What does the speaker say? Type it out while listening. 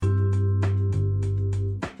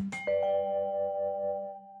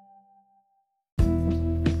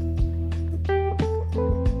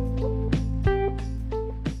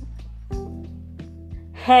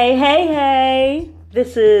Hey, hey, hey!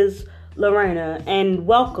 This is Lorena, and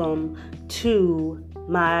welcome to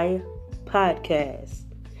my podcast,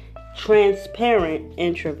 Transparent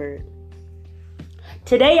Introvert.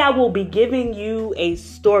 Today I will be giving you a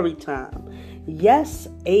story time. Yes,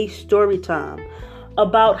 a story time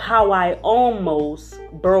about how I almost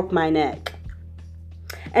broke my neck.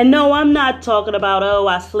 And no, I'm not talking about,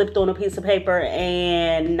 I slipped on a piece of paper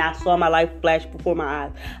and I saw my life flash before my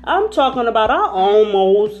eyes. I'm talking about I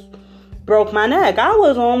almost broke my neck. I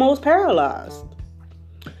was almost paralyzed.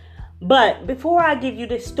 But before I give you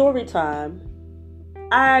this story time,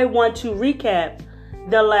 I want to recap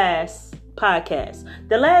the last podcast.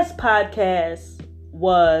 The last podcast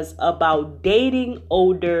was about dating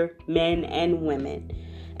older men and women.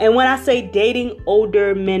 And when I say dating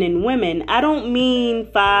older men and women, I don't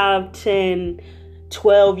mean 5, 10,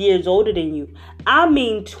 12 years older than you. I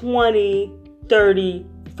mean 20, 30,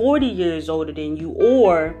 40 years older than you,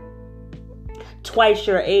 or twice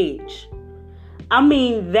your age. I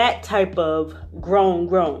mean that type of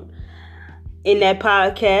grown. In that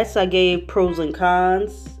podcast, I gave pros and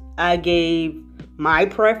cons. I gave my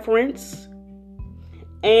preference.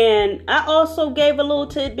 And I also gave a little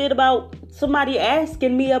tidbit about somebody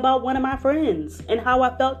asking me about one of my friends and how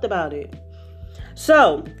I felt about it.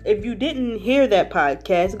 So, if you didn't hear that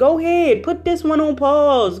podcast, go ahead, put this one on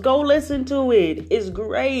pause. Go listen to it. It's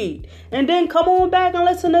great. And then come on back and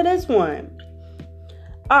listen to this one.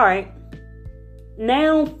 All right.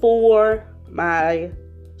 Now for my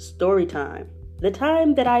story time. The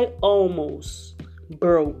time that I almost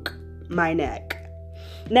broke my neck.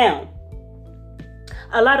 Now,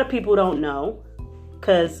 a lot of people don't know,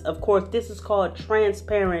 because, of course, this is called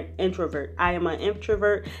Transparent Introvert. I am an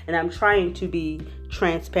introvert, and I'm trying to be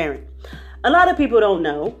transparent. A lot of people don't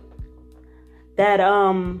know that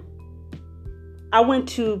I went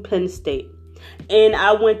to Penn State, and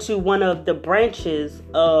I went to one of the branches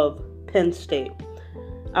of Penn State.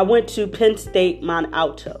 I went to Penn State Mont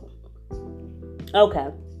Alto. Okay,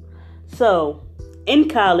 so in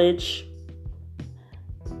college,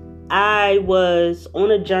 I was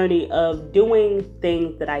on a journey of doing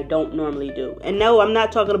things that I don't normally do. And no, I'm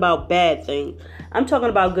not talking about bad things. I'm talking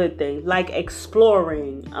about good things, like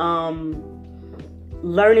exploring,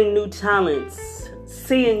 learning new talents,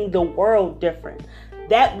 seeing the world different.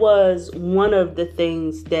 That was one of the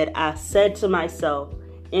things that I said to myself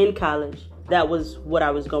in college. That was what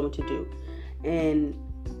I was going to do. And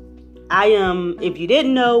I am, if you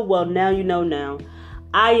didn't know, well, now you know now.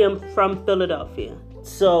 I am from Philadelphia.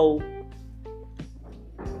 So,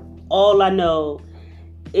 all I know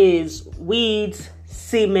is weeds,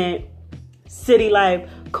 cement, city life,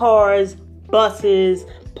 cars, buses,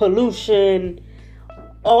 pollution,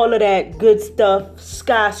 all of that good stuff,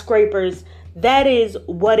 skyscrapers. That is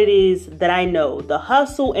what it is that I know. The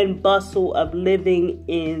hustle and bustle of living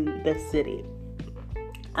in the city.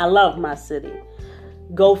 I love my city.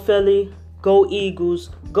 Go Philly, go Eagles,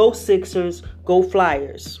 go Sixers, go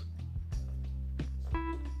Flyers.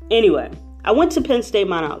 Anyway, I went to Penn State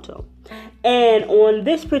Mont Alto. And on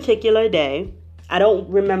this particular day, I don't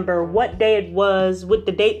remember what day it was, what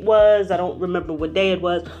the date was. I don't remember what day it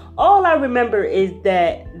was. All I remember is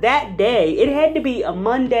that day, it had to be a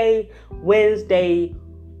Monday, Wednesday,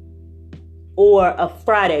 or a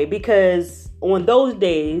Friday. Because on those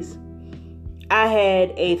days, I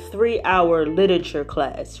had a 3-hour literature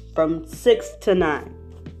class from 6 to 9.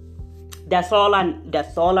 That's all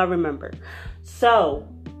I remember. So,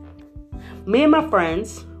 me and my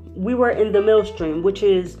friends, we were in the Millstream, which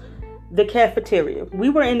is the cafeteria. We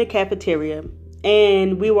were in the cafeteria,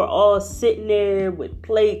 and we were all sitting there with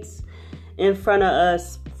plates in front of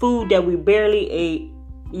us, food that we barely ate.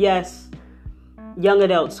 Yes, young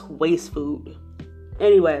adults waste food.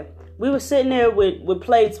 Anyway, we were sitting there with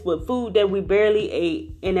plates with food that we barely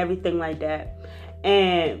ate and everything like that.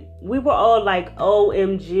 And we were all like,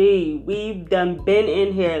 OMG, we've done been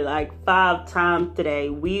in here like 5 times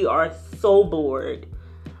today. We are so bored.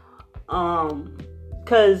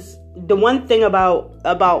 Cause the one thing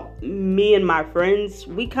about me and my friends,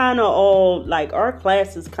 we kind of all, like, our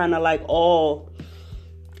class is kind of like all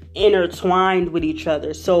intertwined with each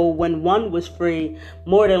other. So when one was free,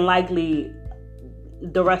 more than likely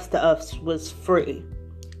the rest of us was free.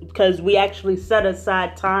 Because we actually set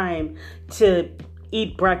aside time to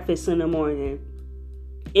eat breakfast in the morning.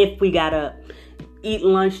 If we got up, eat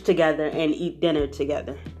lunch together, and eat dinner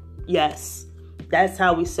together. Yes, that's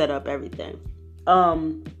how we set up everything.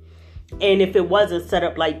 And if it wasn't set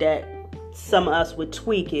up like that, some of us would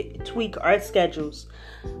tweak our schedules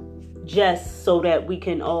just so that we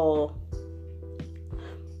can all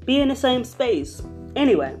be in the same space.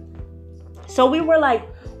 Anyway, so we were like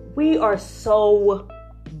we are so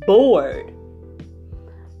bored.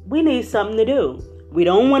 We need something to do. We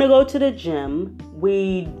don't want to go to the gym.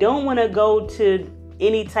 We don't want to go to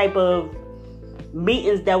any type of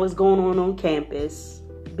meetings that was going on campus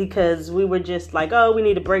because we were just like, oh, we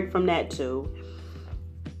need a break from that too.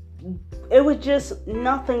 It was just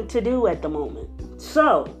nothing to do at the moment.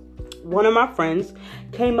 So, one of my friends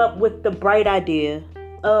came up with the bright idea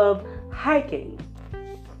of hiking.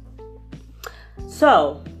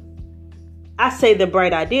 So, I say the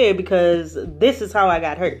bright idea because this is how I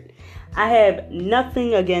got hurt. I have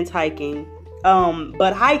nothing against hiking,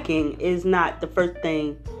 but hiking is not the first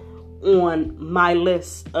thing on my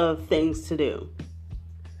list of things to do.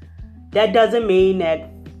 That doesn't mean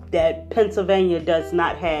that Pennsylvania does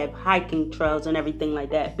not have hiking trails and everything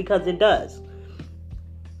like that, because it does.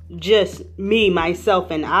 Just me,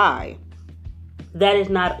 myself, and I. That is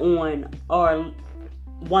not on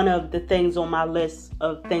one of the things on my list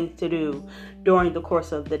of things to do during the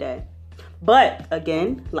course of the day. But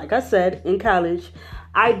again, like I said, in college,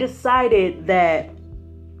 I decided that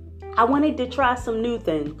I wanted to try some new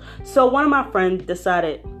things. So one of my friends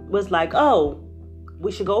was like, oh,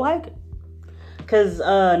 we should go hiking. Because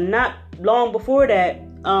not long before that,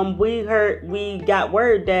 we got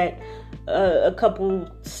word that a couple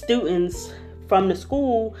students from the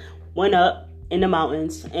school went up in the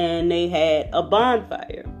mountains and they had a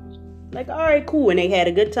bonfire. Like, all right, cool. And they had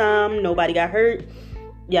a good time. Nobody got hurt.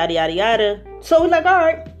 Yada, yada, yada. So it was like, all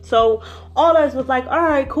right. So all of us was like, all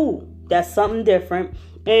right, cool. That's something different.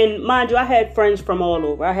 And mind you, I had friends from all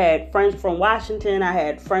over. I had friends from Washington. I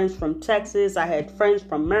had friends from Texas. I had friends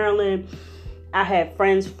from Maryland. I had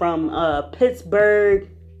friends from Pittsburgh.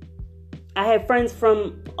 I had friends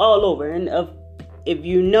from all over. And if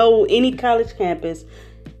you know any college campuses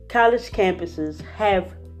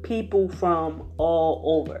have people from all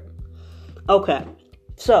over. Okay,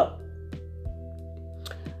 so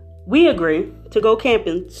we agree to go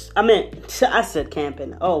camping. I said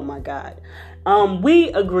camping. Oh my God. We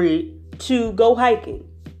agreed to go hiking.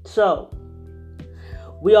 So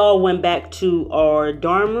we all went back to our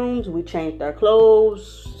dorm rooms. We changed our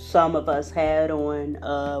clothes. Some of us had on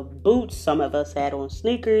boots. Some of us had on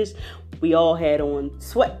sneakers. We all had on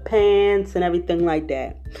sweatpants and everything like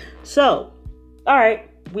that. So, all right,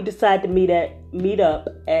 we decided to meet up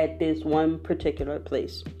at this one particular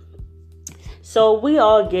place. So we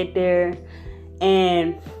all get there,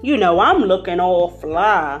 and I'm looking all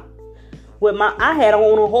fly. I had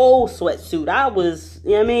on a whole sweatsuit. I was,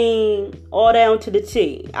 all down to the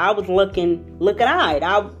T. I was looking eyed.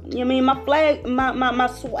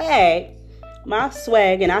 My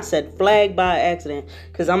swag, and I said flag by accident,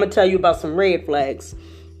 because I'm gonna tell you about some red flags,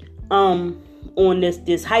 on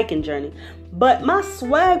this hiking journey. But my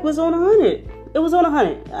swag was on 100. It was on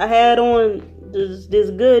 100. I had on this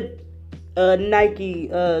good Nike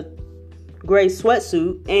gray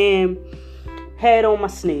sweatsuit and had on my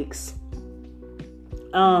sneaks.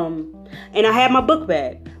 And I had my book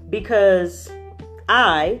bag because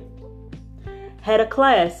I had a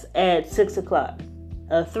class at 6:00,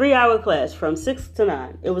 a 3-hour class from 6 to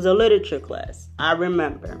 9. It was a literature class. I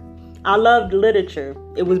remember. I loved literature.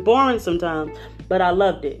 It was boring sometimes, but I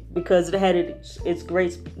loved it because it had its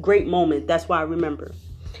great moment. That's why I remember.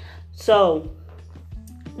 So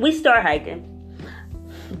we start hiking,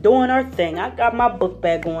 doing our thing. I got my book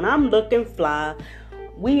bag on. I'm looking fly.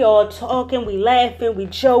 We all talking, we laughing, we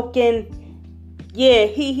joking. Yeah,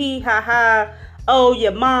 hee hee, ha ha. Oh,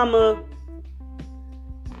 your mama.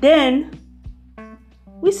 Then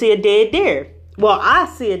we see a dead deer. Well, I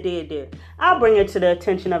see a dead deer. I'll bring it to the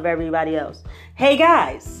attention of everybody else. Hey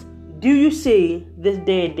guys, do you see this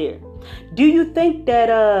dead deer? Do you think that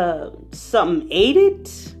something ate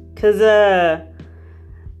it? Cause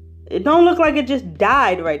it don't look like it just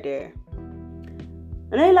died right there.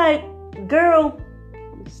 And they like, girl,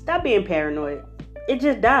 stop being paranoid. It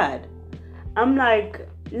just died. I'm like,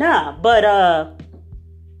 nah, but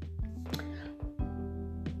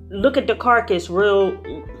look at the carcass really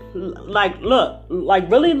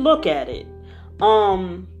look at it.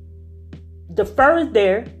 The fur is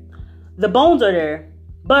there, the bones are there,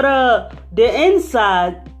 but the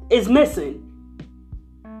inside is missing.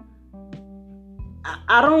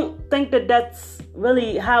 I don't think that's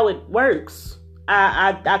really how it works.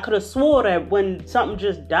 I could have swore that when something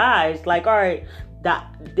just dies, like, all right,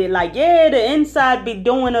 they're like, yeah, the inside be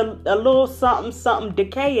doing a little something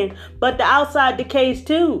decaying, but the outside decays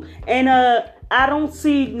too. And I don't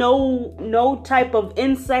see no type of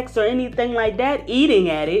insects or anything like that eating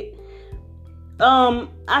at it.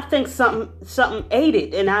 I think something ate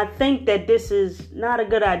it, and I think that this is not a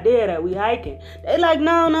good idea that we hiking. They like,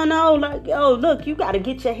 no, like, yo, look, you gotta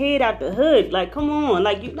get your head out the hood. Like, come on,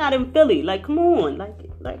 like, you're not in Philly. Like, come on,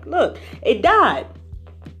 like, look, it died.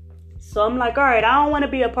 So I'm like, all right, I don't want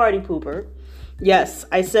to be a party pooper. Yes,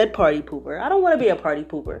 I said party pooper. I don't want to be a party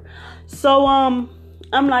pooper. So I'm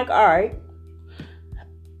like, all right.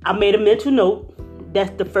 I made a mental note. That's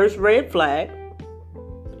the first red flag.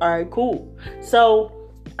 All right, cool. So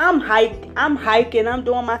I'm hiking. I'm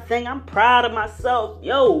doing my thing. I'm proud of myself.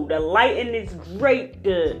 Yo, the lighting is great.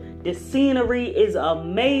 The scenery is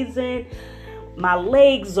amazing. My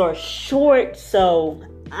legs are short, so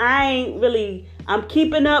I'm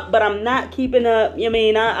keeping up, but I'm not keeping up. You know what I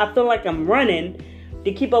mean? I feel like I'm running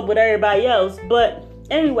to keep up with everybody else. But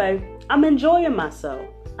anyway, I'm enjoying myself.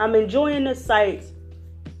 I'm enjoying the sights.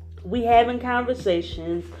 We having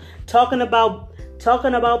conversations, talking about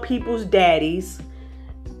people's daddies.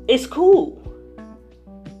 It's cool.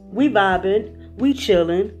 We vibing, we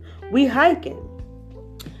chilling, we hiking.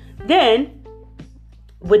 Then,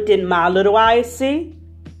 what did my little eyes see?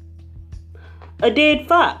 A dead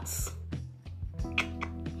fox.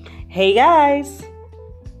 Hey guys,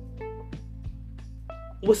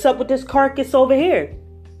 what's up with this carcass over here?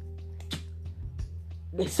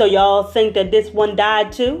 So y'all think that this one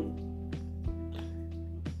died too?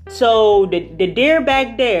 So the deer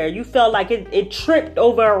back there, you felt like it tripped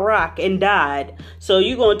over a rock and died. So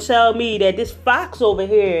you gonna tell me that this fox over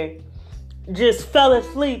here just fell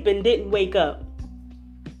asleep and didn't wake up?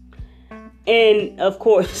 And of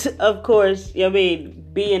course, I mean,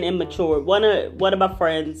 being immature, one of my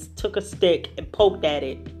friends took a stick and poked at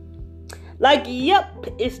it. Like, yep,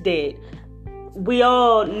 it's dead. We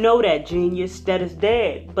all know that, genius, that it's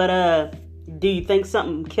dead. But do you think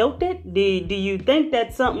something killed it? Do you think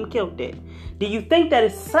that something killed it? Do you think that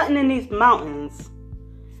it's something in these mountains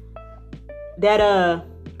that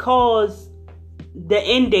caused the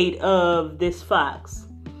end date of this fox?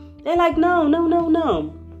 They're like,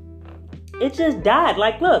 no. It just died.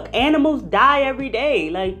 Like, look, animals die every day.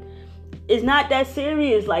 Like, it's not that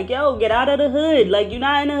serious. Like, yo, get out of the hood. Like, you're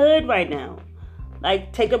not in the hood right now.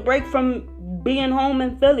 Like, take a break from being home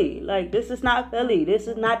in Philly. Like, this is not Philly. This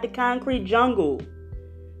is not the concrete jungle.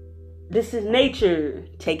 This is nature.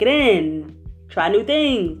 Take it in. Try new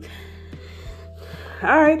things.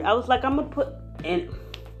 All right. I was like, I'm going to put in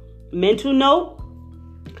mental note.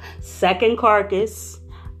 Second carcass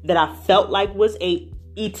that I felt like was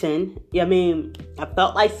eaten. I mean, I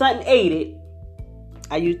felt like something ate it.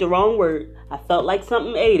 I used the wrong word. I felt like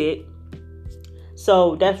something ate it.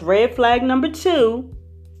 So that's red flag number 2.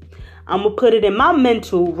 I'm going to put it in my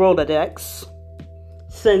mental Rolodex,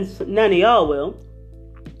 since none of y'all will.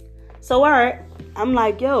 So, all right. I'm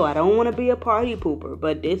like, yo, I don't want to be a party pooper,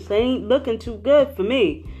 but this ain't looking too good for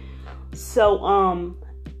me. So,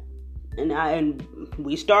 and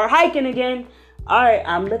we start hiking again. All right,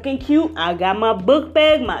 I'm looking cute. I got my book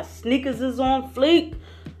bag. My sneakers is on fleek.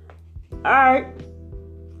 All right.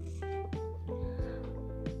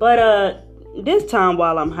 But this time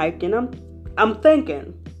while I'm hiking, I'm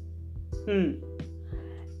thinking,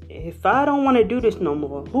 if I don't want to do this no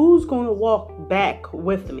more, who's going to walk back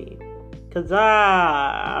with me? Because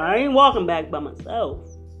I ain't walking back by myself.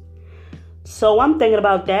 So I'm thinking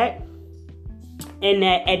about that. And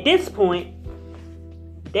at this point,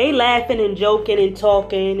 they laughing and joking and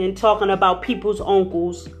talking about people's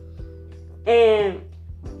uncles. And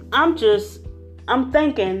I'm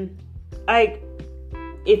thinking, like,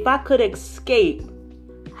 if I could escape,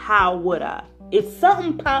 how would I? If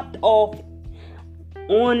something popped off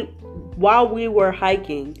while we were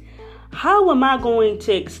hiking, how am I going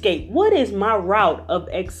to escape? What is my route of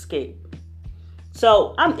escape?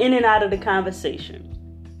 So I'm in and out of the conversation.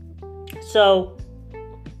 So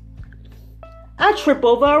I trip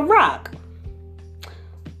over a rock.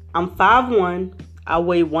 I'm 5'1". I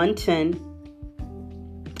weigh 110.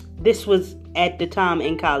 This was at the time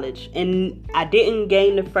in college. And I didn't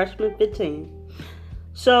gain the freshman 15.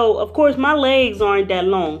 So, of course, my legs aren't that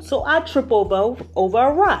long. So I trip over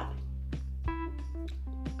a rock.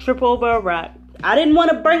 I didn't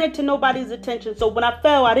want to bring it to nobody's attention. So when I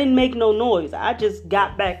fell, I didn't make no noise. I just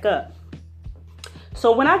got back up.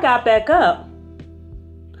 So when I got back up,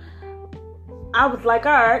 I was like,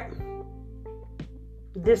 all right,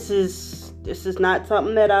 this is not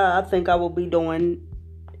something that I think I will be doing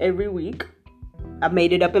every week. I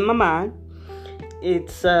made it up in my mind.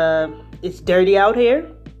 It's dirty out here.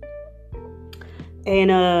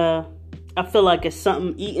 And I feel like it's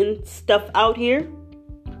something eating stuff out here.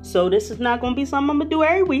 So this is not going to be something I'm going to do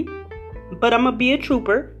every week. But I'm going to be a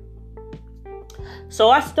trooper. So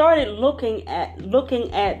I started looking at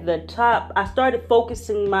the top. I started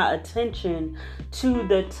focusing my attention to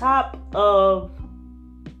the top of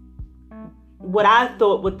what I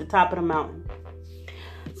thought was the top of the mountain.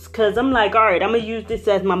 Because I'm like, all right, I'm going to use this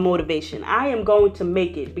as my motivation. I am going to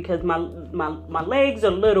make it because my legs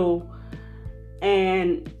are little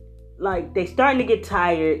and like they starting to get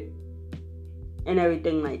tired and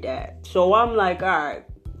everything like that. So I'm like, all right,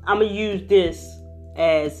 I'm going to use this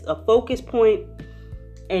as a focus point,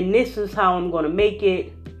 and this is how I'm going to make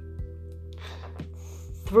it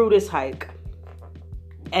through this hike.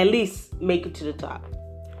 At least make it to the top.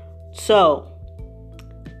 So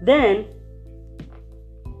then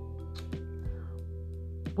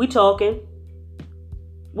we talking,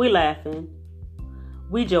 we laughing,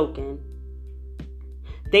 we joking.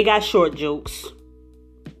 They got short jokes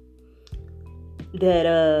that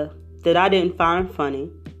I didn't find funny.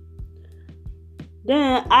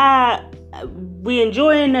 Then we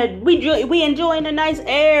enjoying the nice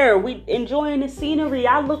air. We enjoying the scenery.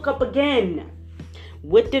 I look up again.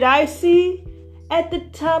 What did I see at the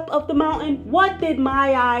top of the mountain? What did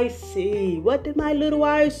my eyes see? What did my little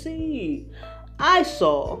eyes see? I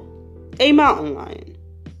saw a mountain lion.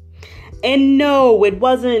 And no, it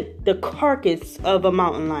wasn't the carcass of a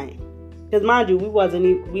mountain lion. Because mind you, we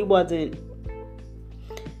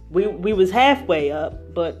was halfway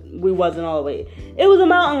up, but we wasn't all the way. It was a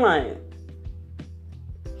mountain lion.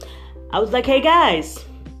 I was like, hey guys.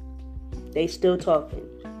 They still talking.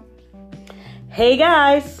 Hey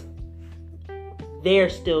guys. They're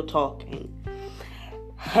still talking.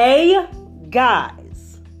 Hey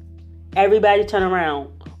guys. Everybody turn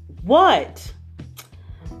around. What?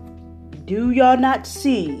 Do y'all not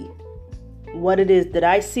see what it is that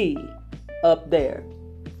I see up there?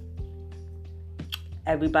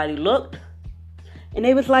 Everybody looked and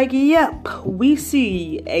they was like, yep, we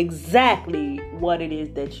see exactly what it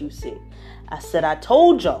is that you see. I said, I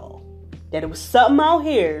told y'all that it was something out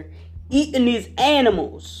here eating these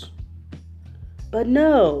animals. But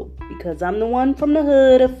no, because I'm the one from the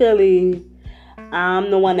hood of Philly, I'm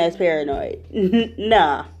the one that's paranoid.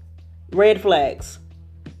 Nah, red flags.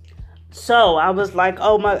 So I was like,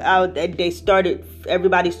 oh my, everybody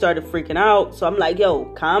started freaking out. So I'm like, yo,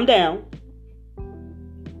 calm down.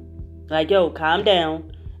 Like, yo, calm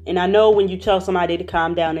down. And I know when you tell somebody to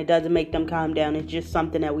calm down, it doesn't make them calm down. It's just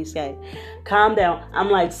something that we say. Calm down. I'm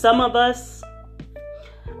like, some of us,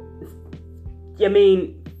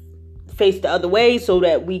 face the other way so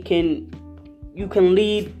that you can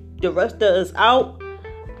lead the rest of us out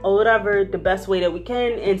or whatever, the best way that we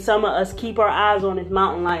can. And some of us keep our eyes on this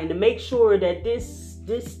mountain lion to make sure that this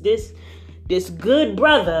good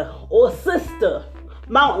brother or sister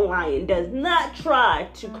mountain lion does not try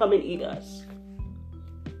to come and eat us.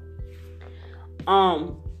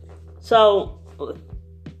 So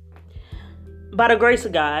by the grace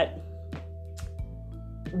of God,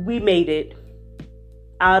 we made it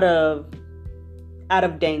out of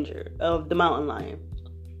danger of the mountain lion.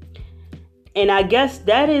 And I guess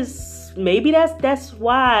that's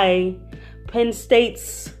why Penn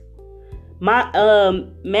State's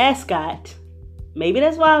mascot. Maybe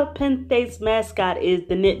that's why Penn State's mascot is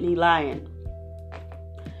the Nittany Lion.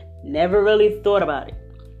 Never really thought about it.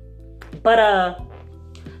 But,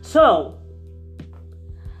 so,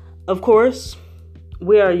 of course,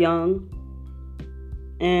 we are young.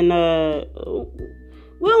 And,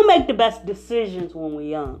 we don't make the best decisions when we're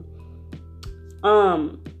young.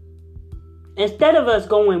 Instead of us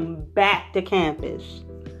going back to campus,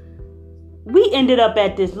 we ended up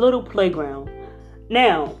at this little playground.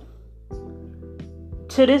 Now,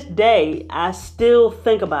 to this day, I still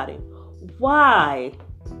think about it. Why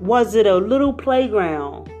was it a little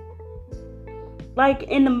playground? Like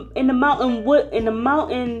in the mountain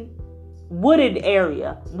wooded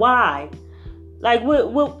area. Why? Like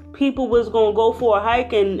what people was gonna go for a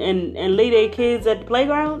hike and leave their kids at the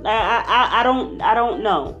playground? I don't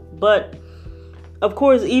know. But of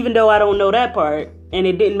course, even though I don't know that part and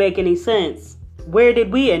it didn't make any sense, where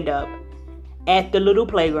did we end up? At the little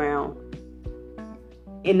playground.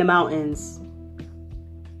 In the mountains,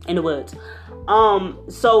 in the woods.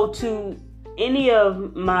 So to any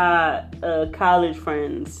of my college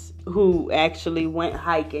friends who actually went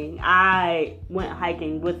hiking, I went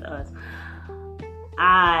hiking with us.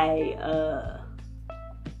 I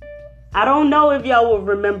don't know if y'all will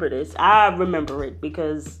remember this. I remember it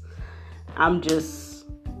because I'm just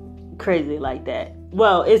crazy like that.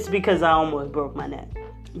 Well, it's because I almost broke my neck.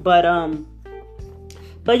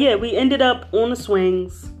 But yeah, we ended up on the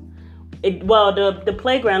swings. The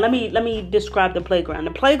playground. Let me describe the playground.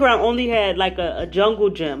 The playground only had like a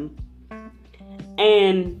jungle gym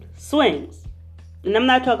and swings. And I'm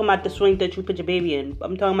not talking about the swing that you put your baby in.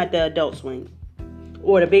 I'm talking about the adult swing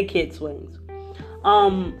or the big kid swings.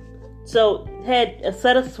 So had a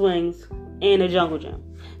set of swings and a jungle gym.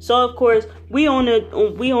 So of course we on the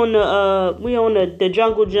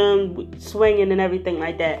jungle gym swinging and everything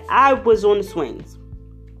like that. I was on the swings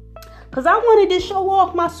because I wanted to show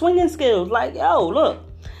off my swinging skills. Like, yo, look,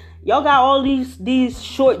 y'all got all these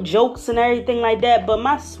short jokes and everything like that, but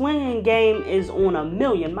my swinging game is on a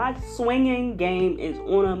million.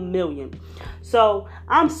 So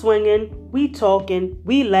I'm swinging, we talking,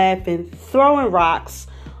 we laughing, throwing rocks,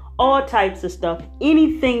 all types of stuff,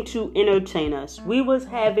 anything to entertain us. We was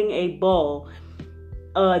having a ball.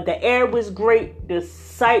 The air was great. The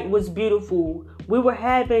sight was beautiful. We were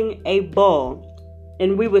having a ball.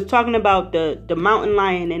 And we was talking about the mountain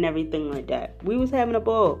lion and everything like that. We was having a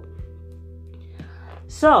ball.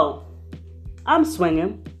 So, I'm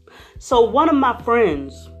swinging. So, one of my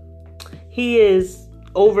friends, he is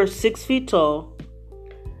over 6 feet tall.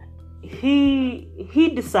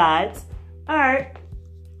 He decides, all right,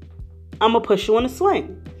 I'm going to push you on a swing.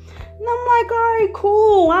 And I'm like, all right,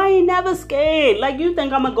 cool. I ain't never scared. Like, you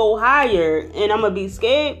think I'm going to go higher and I'm going to be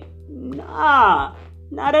scared? Nah,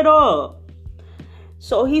 not at all.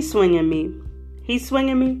 So he's swinging me.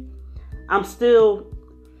 I'm still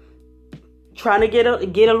trying to get a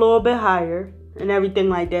little bit higher and everything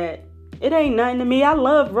like that. It ain't nothing to me. I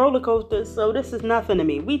love roller coasters, so this is nothing to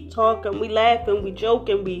me. We talking, we laughing, we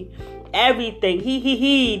joking, we everything.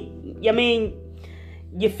 I mean,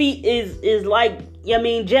 your feet is like,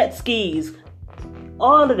 jet skis.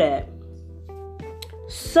 All of that.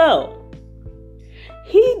 So,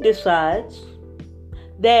 he decides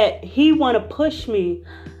that he want to push me.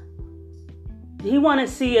 He want to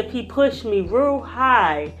see if he push me real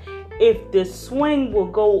high, if the swing will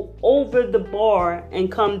go over the bar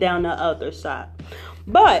and come down the other side.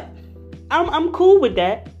 But I'm cool with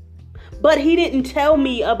that. But he didn't tell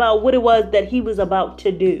me about what it was that he was about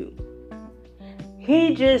to do.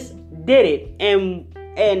 He just did it. And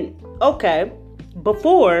okay,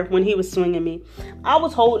 before, when he was swinging me, I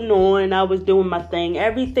was holding on, I was doing my thing,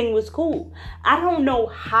 everything was cool. I don't know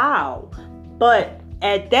how, but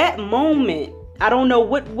at that moment, I don't know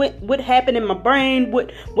what happened in my brain,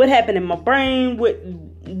 what happened in my brain, what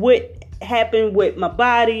happened with my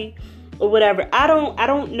body or whatever. I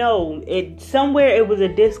don't know. Somewhere it was a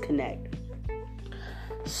disconnect.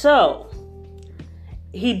 So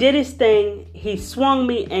he did his thing. He swung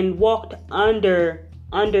me and walked under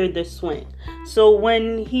the swing. So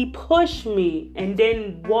when he pushed me and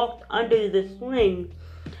then walked under the swing,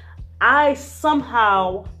 I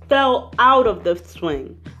somehow fell out of the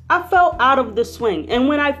swing. And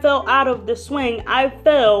when I fell out of the swing, I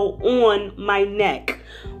fell on my neck,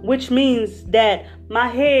 which means that my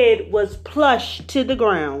head was plush to the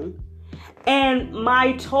ground and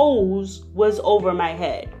my toes was over my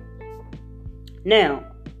head. Now,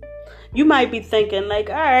 you might be thinking like,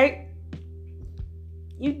 all right,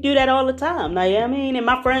 you do that all the time. Like, and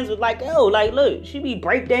my friends was like, oh, like, look, she be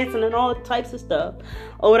breakdancing and all types of stuff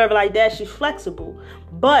or whatever like that. She's flexible.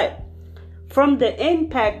 But from the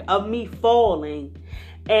impact of me falling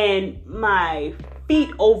and my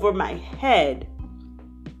feet over my head,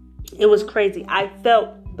 it was crazy. I felt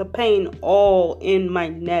the pain all in my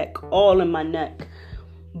neck.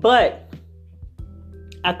 But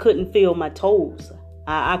I couldn't feel my toes.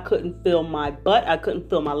 I couldn't feel my butt. I couldn't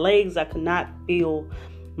feel my legs. I could not feel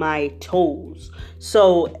my toes.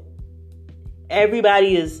 So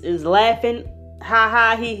everybody is laughing. Ha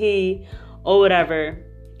ha he he or whatever.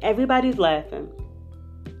 Everybody's laughing.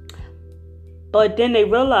 But then they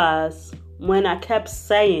realize when I kept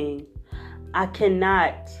saying I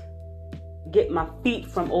cannot get my feet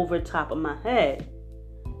from over top of my head.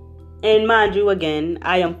 And mind you, again,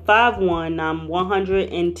 I am 5'1", I'm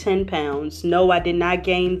 110 pounds. No, I did not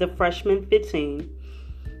gain the freshman 15.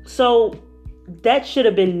 So that should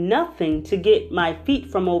have been nothing to get my feet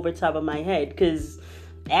from over top of my head. Because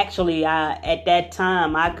actually, at that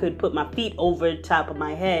time, I could put my feet over top of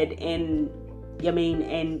my head and be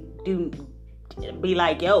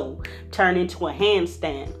like, yo, turn into a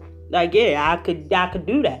handstand. Like, yeah, I could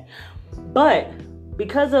do that. But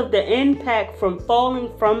because of the impact from falling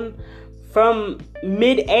from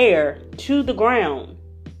mid-air to the ground,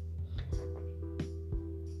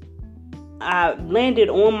 I landed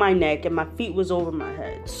on my neck and my feet was over my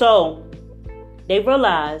head. So they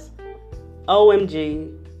realized,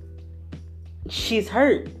 OMG, she's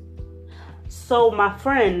hurt. So my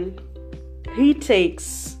friend, he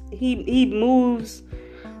moves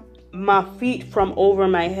my feet from over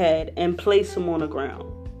my head and place them on the ground.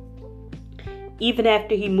 even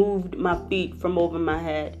after he moved my feet from over my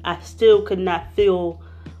head, I still couldn't feel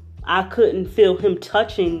him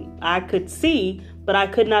touching. I could see, but I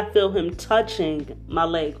could not feel him touching my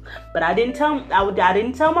legs. But I didn't tell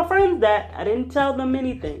my friends that. I didn't tell them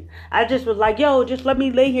anything. I just was like, yo, just let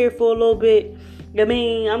me lay here for a little bit. I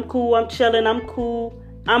mean, I'm cool. I'm chilling. I'm cool.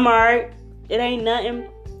 I'm all right. It ain't nothing.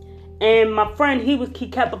 And my friend, he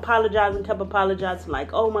kept apologizing,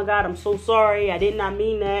 like, oh my God, I'm so sorry. I did not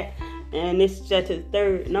mean that. And it's just his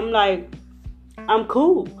third. And I'm like, I'm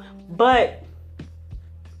cool. But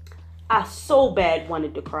I so bad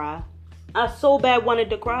wanted to cry.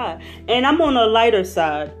 And I'm on a lighter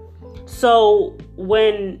side. So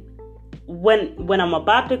when I'm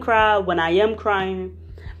about to cry, when I am crying,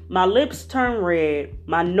 my lips turn red,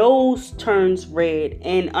 my nose turns red,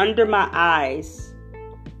 and under my eyes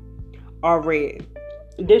are red.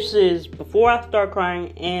 This is before I start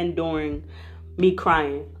crying and during me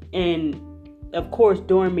crying. And of course,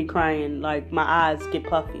 during me crying, like, my eyes get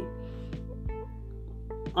puffy.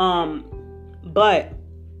 But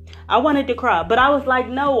I wanted to cry. But I was like,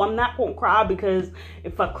 no, I'm not going to cry, because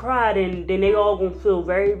if I cry, then they all going to feel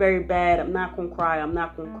very, very bad. I'm not going to cry.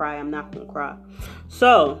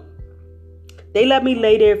 So they let me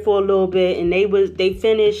lay there for a little bit, and they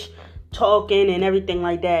finished talking and everything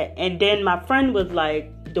like that. And then my friend was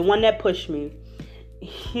like, the one that pushed me,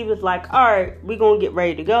 he was like, all right, we're going to get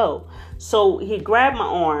ready to go. So he grabbed my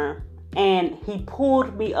arm and he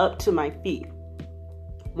pulled me up to my feet.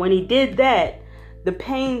 When he did that, the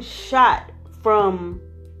pain shot from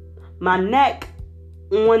my neck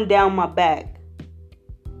on down my back.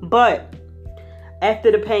 But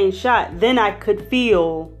after the pain shot, then I could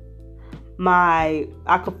feel my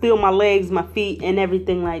legs, my feet, and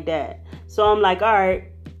everything like that. So I'm like, all right,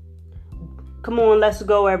 come on, let's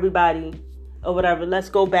go, everybody, or whatever. Let's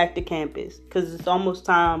go back to campus, because it's almost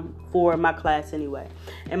time for my class anyway.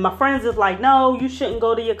 And my friends is like, no, you shouldn't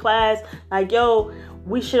go to your class. Like, yo,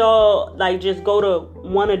 we should all, like, just go to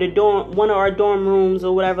one of our dorm rooms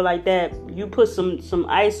or whatever like that. You put some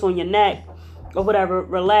ice on your neck or whatever,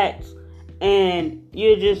 relax, and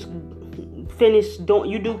you just finish. Do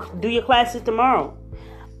your classes tomorrow.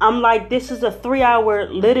 I'm like, this is a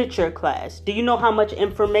 3-hour literature class. Do you know how much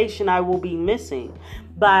information I will be missing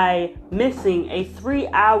by missing a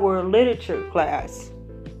 3-hour literature class?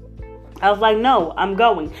 I was like, no, I'm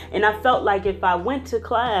going. And I felt like if I went to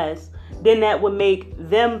class, then that would make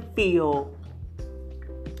them feel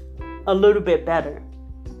a little bit better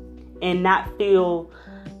and not feel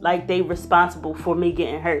like they responsible for me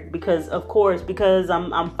getting hurt. Because, of course, because I'm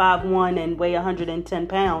 5'1" and weigh 110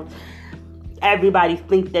 pounds, everybody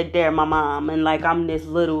think that they're my mom and like I'm this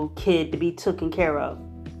little kid to be taken care of.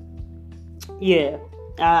 Yeah,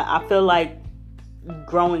 I feel like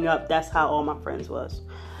growing up, that's how all my friends was.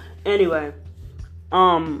 Anyway,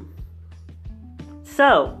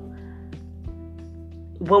 so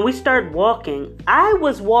when we started walking, I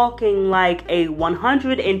was walking like a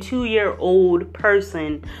 102-year-old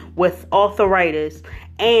person with arthritis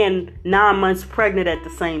and 9 months pregnant at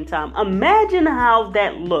the same time. Imagine how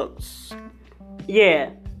that looks. Yeah,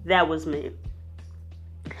 that was me.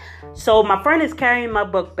 So my friend is carrying my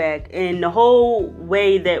book bag, and the whole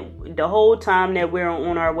time that we're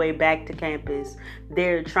on our way back to campus,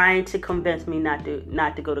 they're trying to convince me not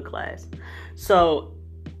to go to class. So,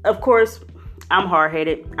 of course, I'm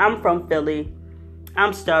hard-headed. I'm from Philly.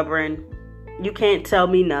 I'm stubborn. You can't tell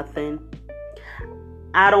me nothing.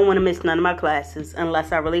 I don't want to miss none of my classes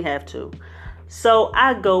unless I really have to. So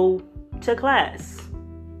I go to class.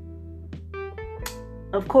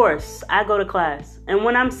 Of course, I go to class. And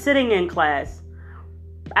when I'm sitting in class,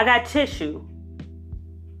 I got tissue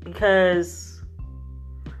because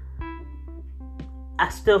I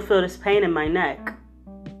still feel this pain in my neck.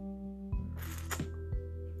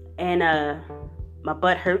 And my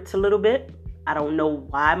butt hurts a little bit. I don't know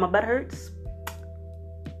why my butt hurts,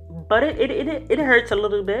 but it hurts a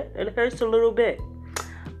little bit. It hurts a little bit.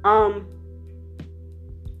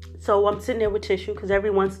 So I'm sitting there with tissue because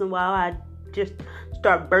every once in a while I just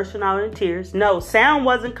start bursting out in tears. No, sound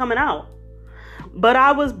wasn't coming out, but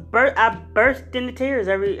I burst into tears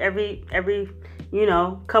every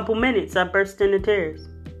couple minutes. I burst into tears,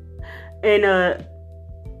 and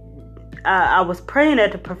I was praying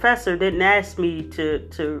that the professor didn't ask me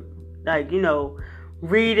to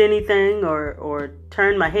read anything or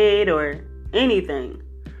turn my head or anything,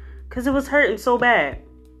 because it was hurting so bad.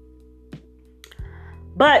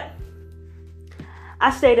 But I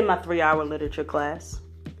stayed in my 3-hour literature class,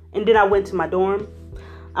 and then I went to my dorm.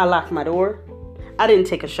 I locked my door. I didn't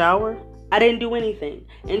take a shower. I didn't do anything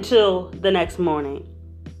until the next morning.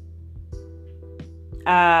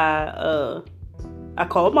 I I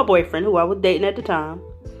called my boyfriend, who I was dating at the time,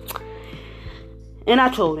 and I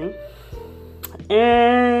told him.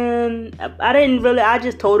 And I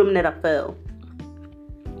just told him that I fell.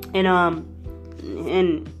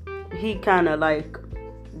 And he kind of like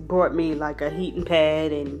brought me like a heating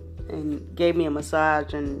pad and gave me a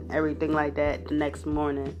massage and everything like that the next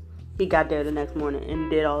morning. He got there the next morning and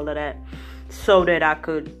did all of that so that I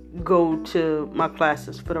could go to my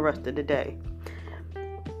classes for the rest of the day.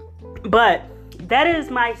 But that is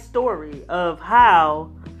my story of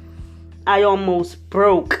how I almost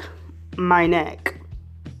broke my neck.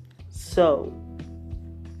 So,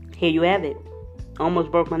 here you have it.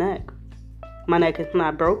 Almost broke my neck. My neck is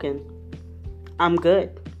not broken. I'm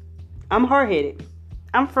good. I'm hard-headed.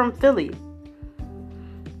 I'm from Philly.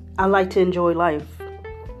 I like to enjoy life.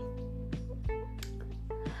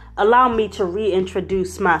 Allow me to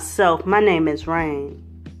reintroduce myself. My name is Rain.